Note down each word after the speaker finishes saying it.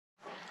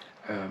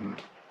Is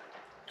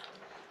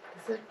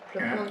it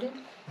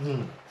recording?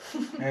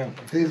 Yeah,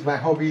 this is my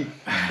hobby.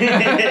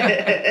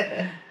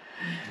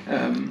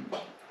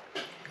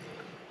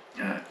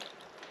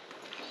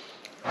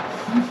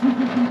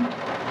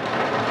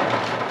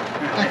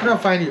 I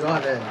cannot find you. Oh,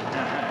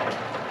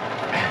 there.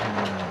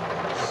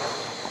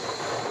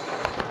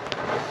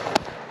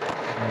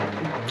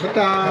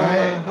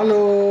 Ta-da.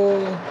 Hello.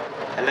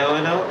 Hello,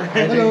 hello.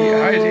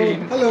 Hello. Hi,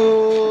 Dean.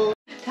 Hello.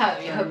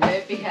 Have your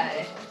baby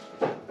hair.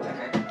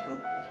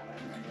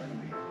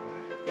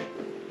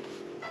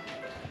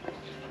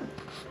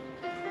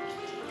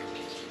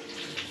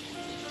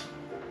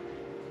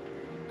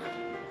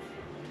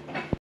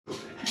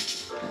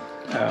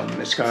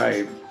 This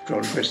guy,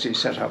 John Christie,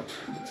 set up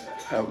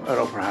an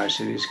opera house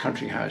in his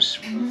country house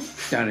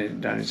down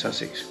in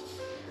Sussex,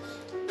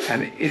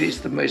 and it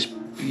is the most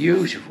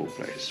beautiful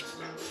place.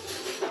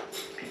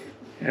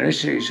 And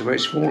initially, it's a very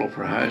small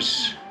opera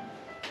house,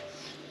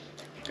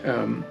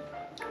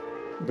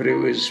 but it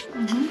was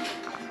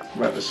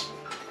rather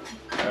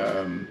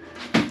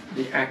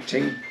the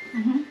acting.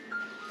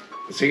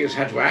 The singers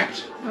had to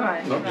act,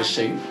 not just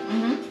sing,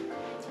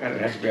 and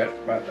it had to be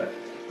about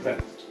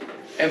that.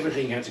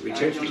 Everything had to be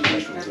totally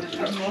special for the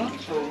production.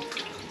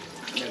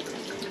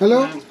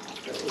 Hello.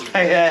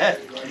 Hi,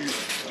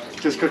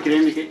 just cooking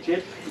in the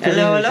kitchen.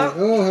 Hello, hello.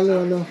 Oh,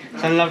 hello, hello.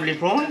 Some lovely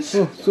prawns.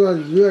 Oh, so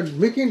you are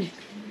making.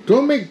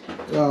 Don't make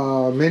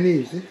many.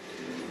 You see?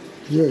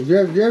 You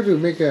have to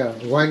make a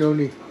wine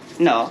only.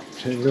 No,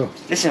 No.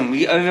 listen,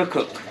 we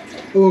overcook.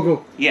 Oh,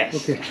 go. Yes.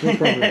 Okay, no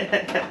problem.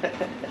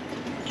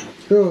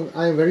 So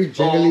I'm very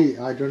jangly.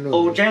 I don't know.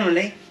 Oh,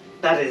 generally,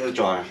 that is a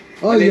dryer.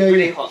 Oh, And yeah, it's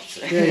really yeah. hot.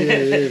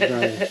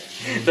 Yeah.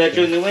 But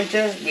during the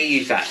winter, we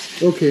use that.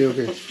 Okay,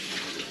 okay.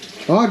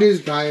 Oh, this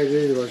guy,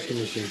 this washing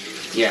machine.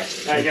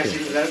 Yes. I guess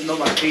that's not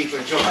my tea for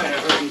a dryer.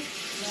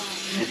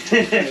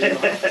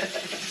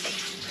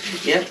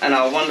 Yep, and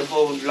our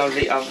wonderful,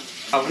 lovely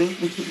oven.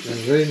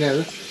 Very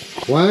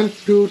nice. 1,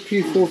 2,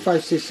 3, 4,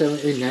 5, 6, 7,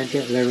 8, 9,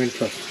 10, 11,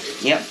 12.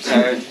 Yep,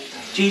 so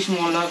 2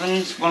 small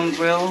ovens, 1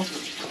 grill,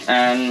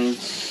 and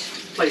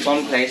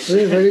 1 place.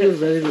 Very good,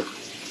 very good.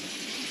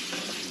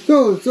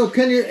 So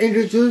can you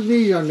introduce me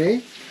your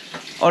name?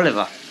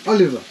 Oliver.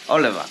 Oliver.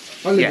 Oliver.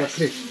 Oliver Yes.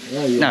 Twist.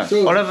 Yeah, yeah. No,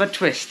 So, Oliver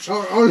Twist.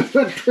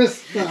 Oliver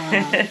Twist.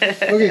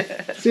 Okay,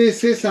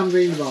 say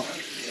something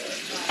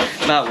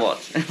About what?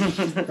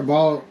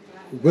 about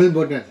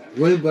Wimbledon.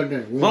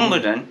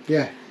 Wimbledon,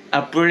 Yeah.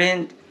 a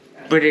brilliant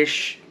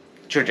British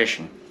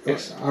tradition.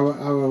 Yes. I was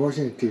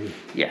watching TV.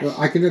 Yes. So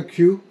I cannot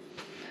queue.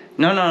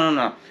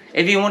 No.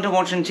 If you want to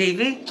watch on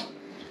TV,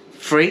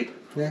 free.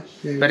 Yeah.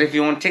 Yeah. But if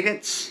you want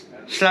tickets,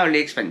 slightly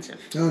expensive.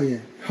 Oh yeah.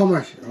 How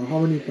much? How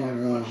many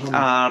pounds? How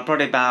much?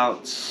 Probably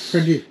about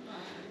 20.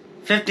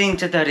 15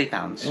 to 30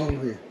 pounds. Oh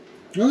yeah.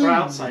 Oh, For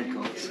yeah. outside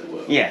costs.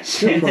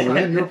 Yes. No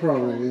problem. No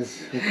problem.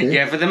 Yes. Okay.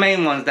 Yeah, for the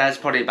main ones, that's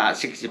probably about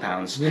 60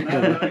 pounds. No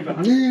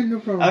problem. Yeah, no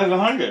problem. Over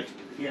 100.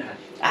 Yeah.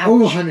 Ouch.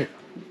 Over 100.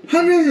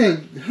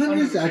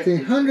 100 I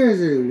think 100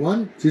 is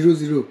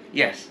 100.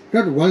 Yes.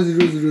 Not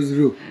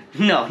 1000.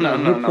 No.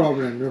 No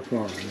problem.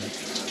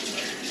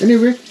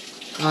 Anyway,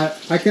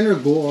 I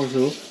cannot go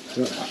also.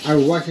 So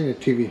I'm watching the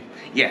TV.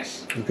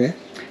 Yes. Okay.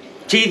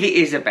 TV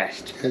is the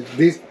best. And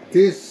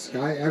this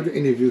guy, I have to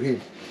interview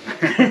him.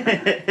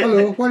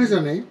 Hello, what is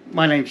your name?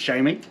 My name's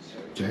Jamie.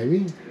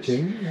 Jamie.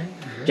 Jamie.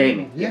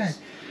 Yeah. Yes.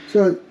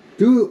 So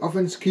do you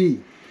often ski?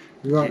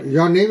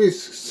 Your name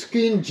is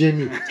Skiing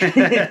Jamie.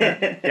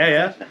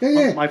 Yeah.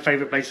 Yeah. My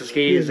favourite place to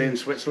ski is in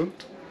Switzerland.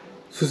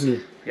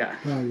 Switzerland. Yeah.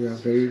 Oh, yeah,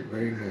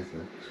 very nice.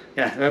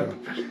 Yeah.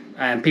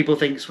 And people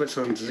think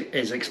Switzerland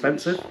is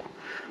expensive,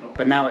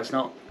 but now it's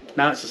not.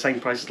 Now it's the same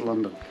price as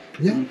London.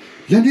 Yeah,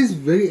 London is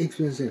very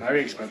expensive.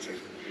 Very expensive.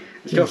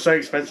 It's got so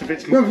expensive.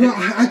 It's No,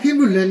 I came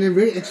to London,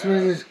 very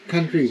expensive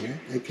country.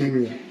 I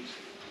came here.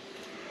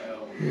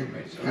 Yeah,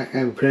 I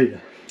am great.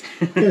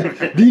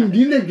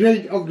 Dean the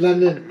Great of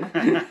London.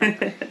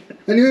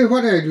 Anyway,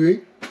 what are you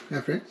doing,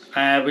 my friend?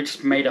 we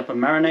just made up a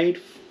marinade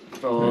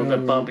for the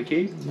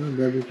barbecue, No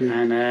barbecue.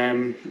 and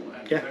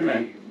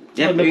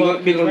Yeah, When the we got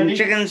barbecue's ready.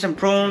 chicken, some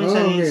prawns, Oh,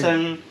 and okay.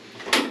 some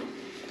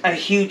a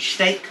huge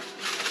steak.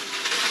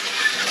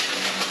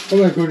 Oh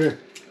my goodness.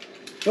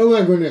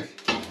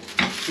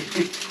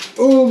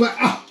 Oh my.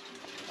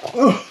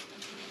 Oh.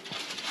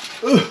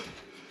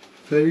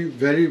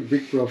 Very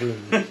big problem.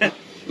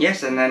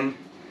 Yes, and then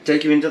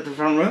take you into the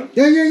front room.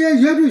 Yeah.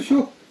 You have to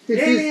show.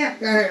 Yeah.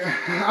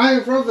 I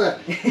am from the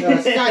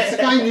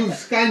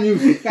Sky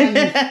News.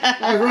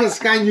 I'm from the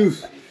Sky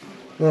News.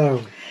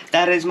 Oh.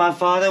 That is my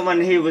father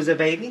when he was a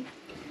baby.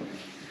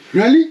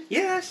 Really?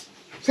 Yes.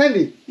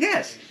 Sandy?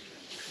 Yes.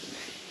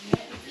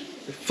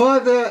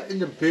 Father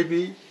and the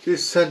baby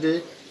is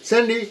Sandy.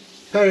 Sandy,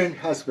 parent,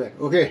 husband.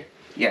 Okay.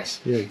 Yes.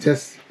 Yeah,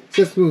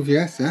 just move,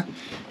 yes, sir.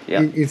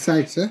 Yeah.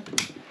 Inside, sir.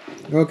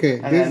 Okay.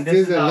 And then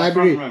This is a our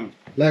library. front room.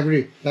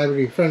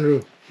 Library, front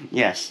room.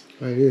 Yes.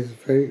 This is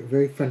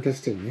very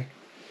fantastic. Yeah?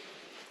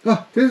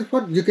 Oh, this is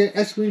what you can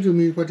explain to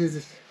me. What is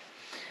this?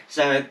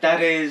 So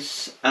that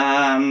is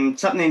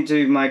something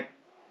to my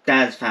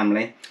dad's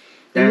family.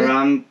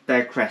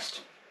 Their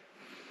crest.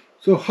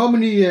 So how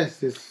many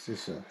years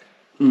is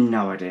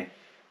No idea.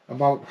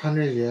 about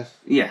 100 years?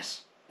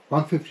 Yes.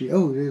 150.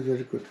 Oh, this is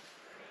very good.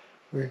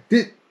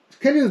 Okay.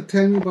 Can you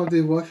tell me about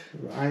this watch?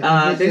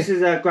 This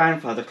is a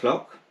grandfather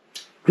clock.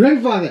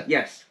 Grandfather.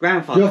 Yes,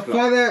 grandfather Your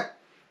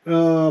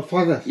clock.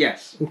 father.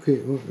 Yes. Okay.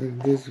 Oh,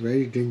 and this is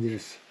very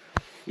dangerous.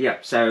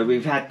 Yep. So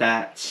we've had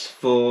that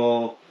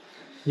for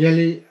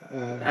Nearly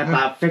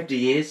about 50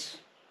 years.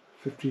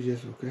 50 years.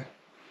 Okay.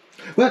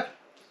 But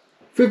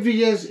 50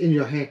 years in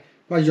your hand.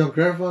 But your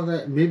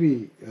grandfather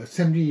maybe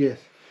 70 years.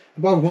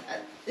 About one.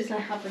 It's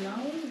like half an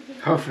hour.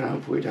 Half an hour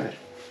before he died.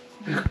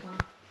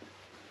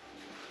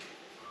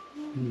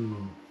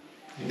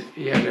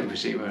 He had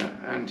emphysema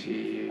and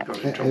he got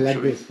in I trouble. like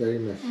so this very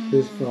much.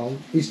 This from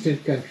Eastern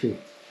country.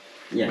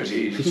 But Yes.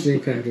 Eastern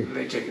country.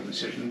 they take a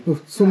decision. Oh,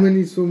 so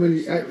many.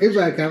 If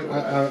I come,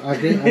 I'll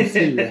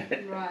see you.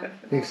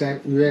 Right. Next time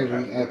you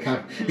will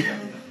come.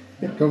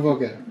 Don't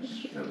forget.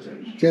 That was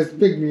it. Just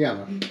pick me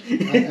up.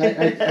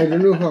 I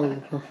don't know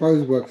how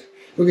it works.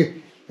 Okay.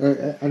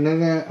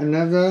 Another.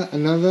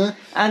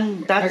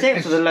 And that's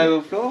it for the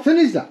lower floor.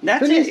 Finish that.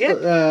 That's Finish,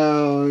 it,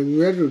 yeah. You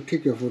have to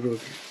take your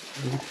photos.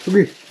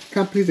 Okay.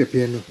 Come play the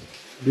piano.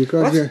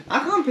 Because What? I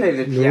can't play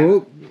the piano.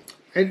 no.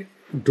 And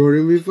do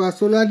re mi fa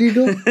sol la ti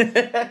do.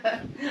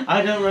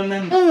 I don't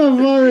remember. Oh,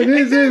 boy,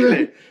 this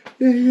is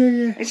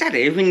yeah.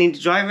 Exactly. If we need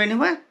to drive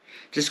anywhere,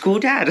 just call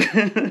Dad.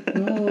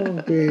 Oh,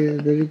 okay,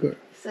 very good.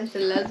 Such a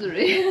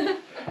luxury.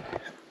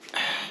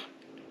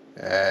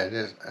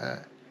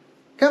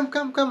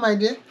 Come, my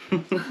dear.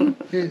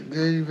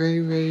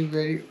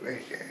 Very.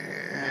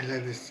 I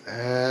like this.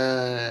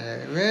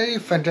 Very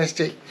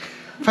fantastic.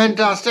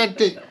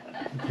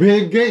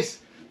 Bill Gates,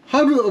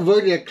 how to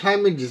avoid a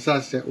climate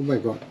disaster? Oh my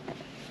God.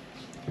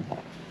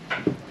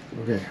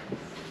 Okay.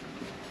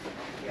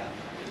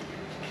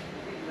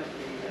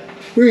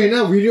 Okay,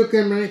 now video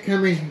camera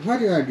coming.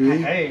 What are you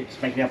doing? Hey,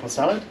 just making apple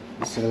salad.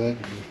 Salad.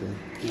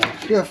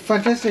 Okay. You're a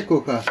fantastic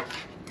cooker.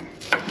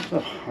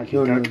 Oh, I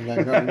No, can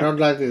go. not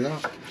like this.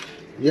 Huh?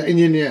 You're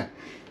engineer.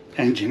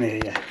 Engineer,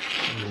 yeah.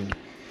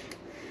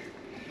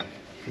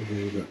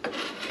 Very good.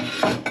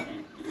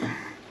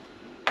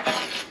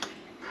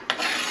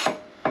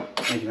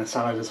 Making a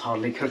salad is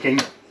hardly cooking.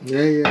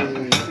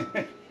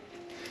 Yeah.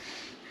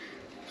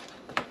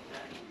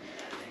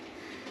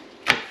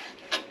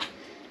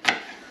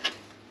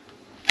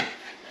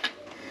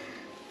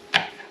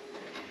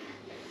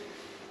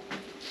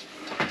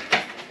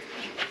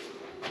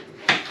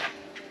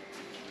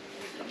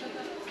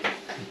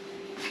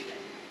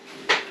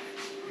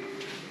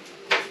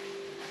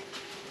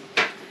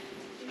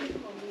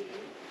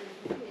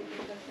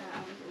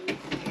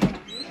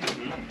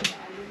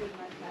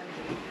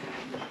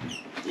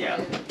 Yeah.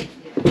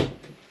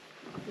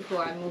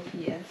 Before I moved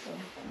here, so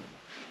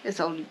it's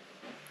only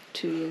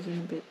 2 years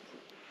and a bit.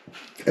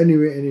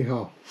 Anyway,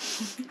 anyhow,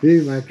 this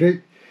is my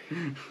great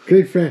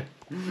friend.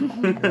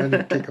 Let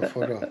me take a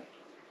photo.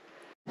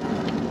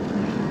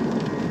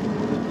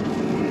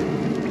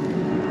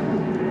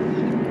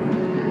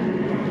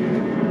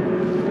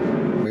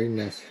 Very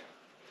nice.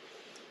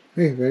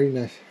 Hey, very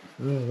nice.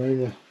 Oh, very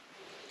nice.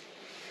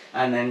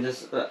 And then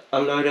just a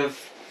load of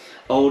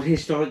old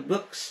historic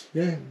books.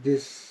 Yeah,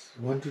 this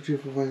 1, 2, 3,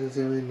 4, 5, 6,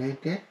 7, 8, 9,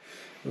 10.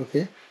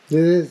 Okay. This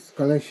is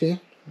collection.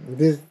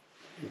 This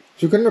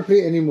you cannot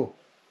play anymore.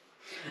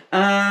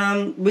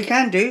 We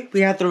can do.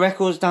 We have the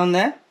records down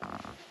there.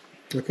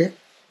 Okay.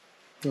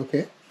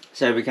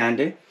 So we can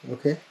do.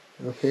 Okay.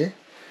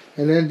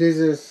 And then this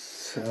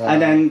is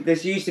And then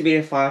this used to be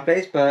a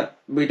fireplace, but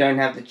we don't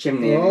have the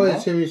chimney oh,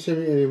 anymore.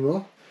 chimney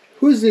anymore.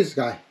 Who's this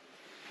guy?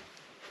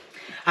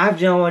 I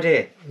have no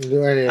idea.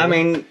 No idea. I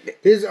mean,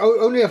 this is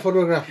only a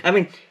photograph.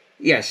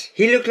 yes,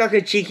 he looked like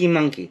a cheeky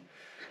monkey.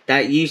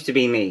 That used to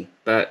be me,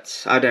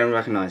 but I don't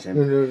recognize him.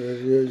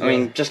 No. I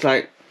mean, just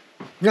like...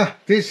 Yeah,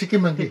 this is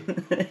chicken monkey.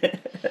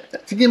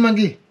 Chicken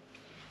monkey.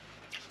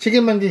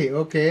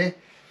 Okay,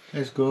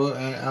 let's go.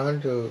 And I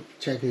want to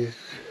check his.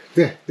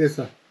 This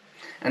one.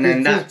 And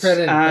then This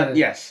that's... parent.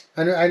 Yes.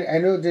 I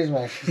know this is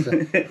my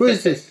sister. Who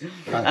is this?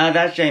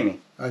 That's Jamie.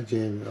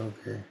 Jamie.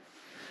 Okay.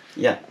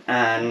 Yeah,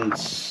 and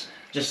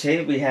just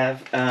here we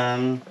have...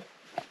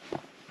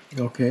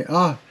 Okay.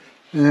 I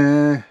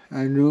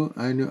know.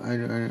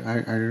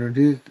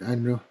 This I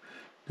know.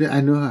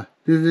 I know her.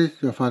 This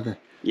is your father.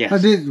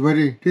 Yes. This is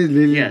wedding. This is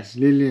Lillian. Yes.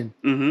 Lillian.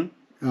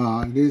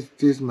 Mm-hmm. This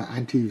is my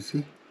auntie. You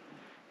see.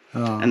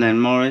 And then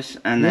Morris,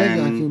 and Where's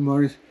Auntie then...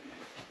 Morris?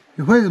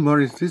 Where is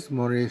Morris? This is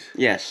Morris.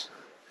 Yes.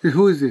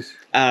 Who is this?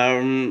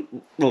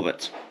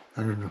 Robert.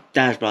 I don't know.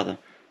 Dad's brother.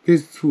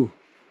 This is who?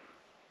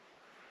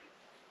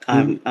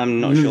 I'm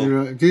not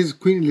sure. This is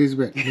Queen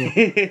Elizabeth.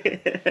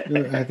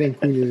 No, I think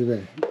Queen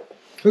Elizabeth.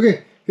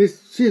 Okay,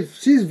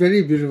 she's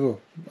very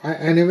beautiful.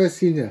 I never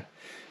seen her.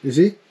 You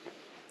see?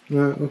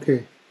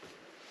 Okay.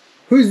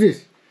 Who is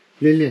this?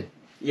 Lillian.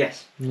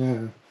 Yes.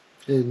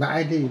 It's my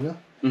idea, you know.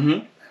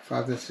 Mm-hmm.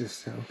 Father's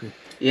sister. Okay.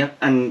 Yep,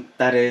 and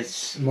that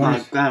is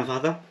Morris. my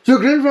grandfather. Your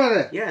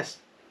grandfather. Yes.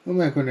 Oh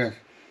my goodness.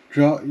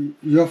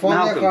 Your father,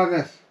 Malcolm.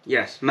 father's.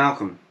 Yes,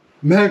 Malcolm.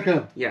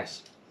 Malcolm,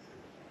 Yes.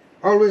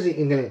 always in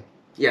England.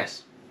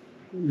 Yes.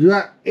 You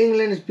are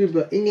England's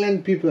people,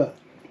 England people,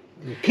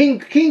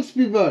 King's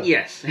people.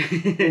 Yes.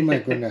 Oh my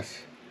goodness.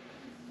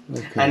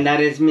 Okay. And that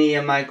is me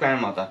and my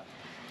grandmother.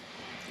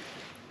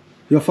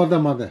 Your father,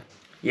 mother.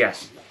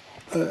 Yes.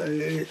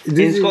 In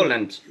In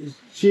Scotland.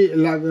 She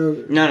like.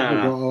 No.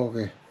 Oh,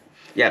 okay.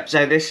 Yep.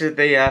 So this is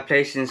the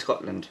place in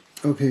Scotland.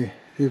 Okay.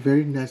 A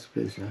very nice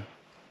place. Huh?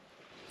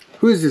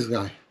 Who is this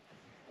guy?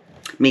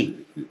 Me.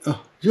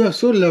 Oh, you are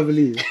so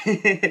lovely.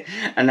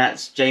 And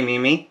that's Jamie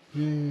and me.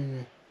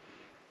 Yeah.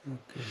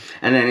 Okay.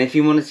 And then if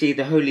you want to see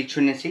the Holy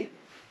Trinity.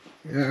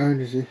 Yeah, I want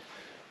to see.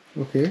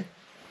 Okay.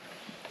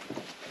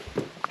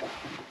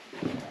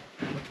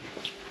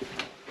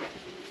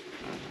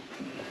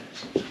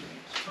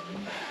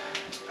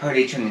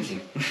 Holy Trinity.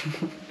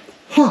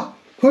 Ha!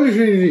 Holy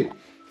Trinity.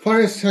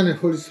 Father, Son, and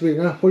Holy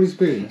Spirit. Holy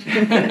Spirit.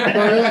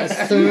 Father,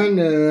 Son,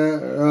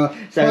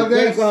 Father,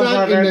 great Son,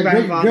 grandfather, and the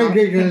grandfather.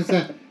 great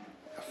grandson.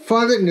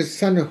 Father, and the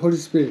Son, and Holy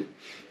Spirit.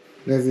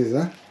 That's this,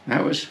 huh?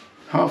 That was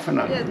half an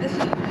hour. Yeah, this is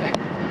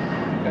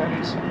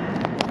That is,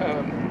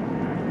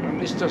 and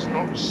this does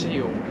not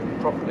seal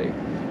properly.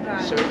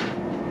 right. So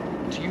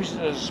to use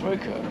it as a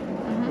smoker,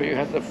 where you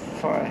have the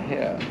fire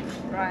here,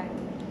 Right.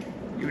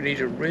 you need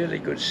a really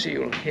good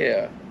seal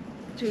here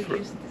To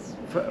use this.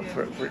 for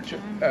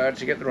it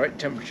to get the right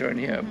temperature in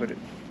here. But it,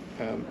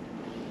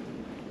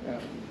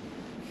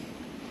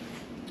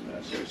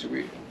 so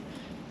we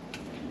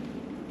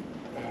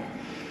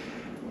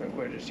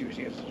we're just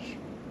using it.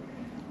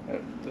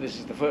 This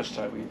is the first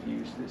time we've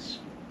used this.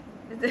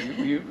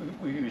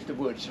 We used the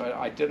wood, so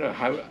I don't know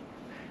how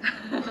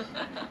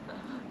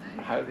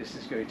this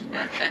is going to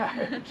work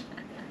out.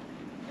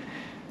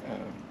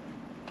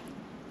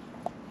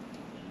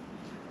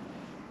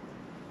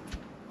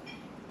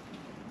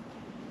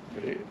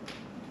 But it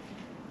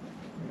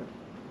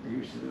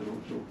uses little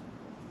sort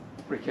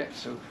of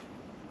briquettes of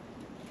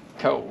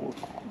coal,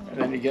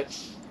 and then it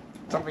gets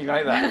something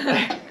like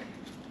that.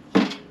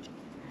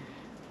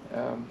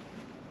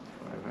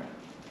 Whatever.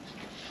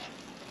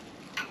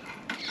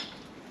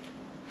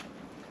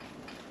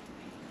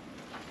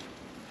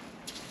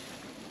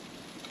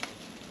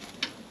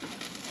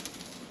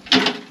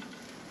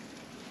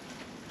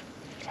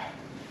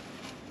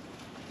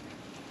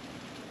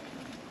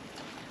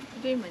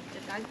 게임은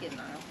진짜 짧게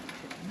나요.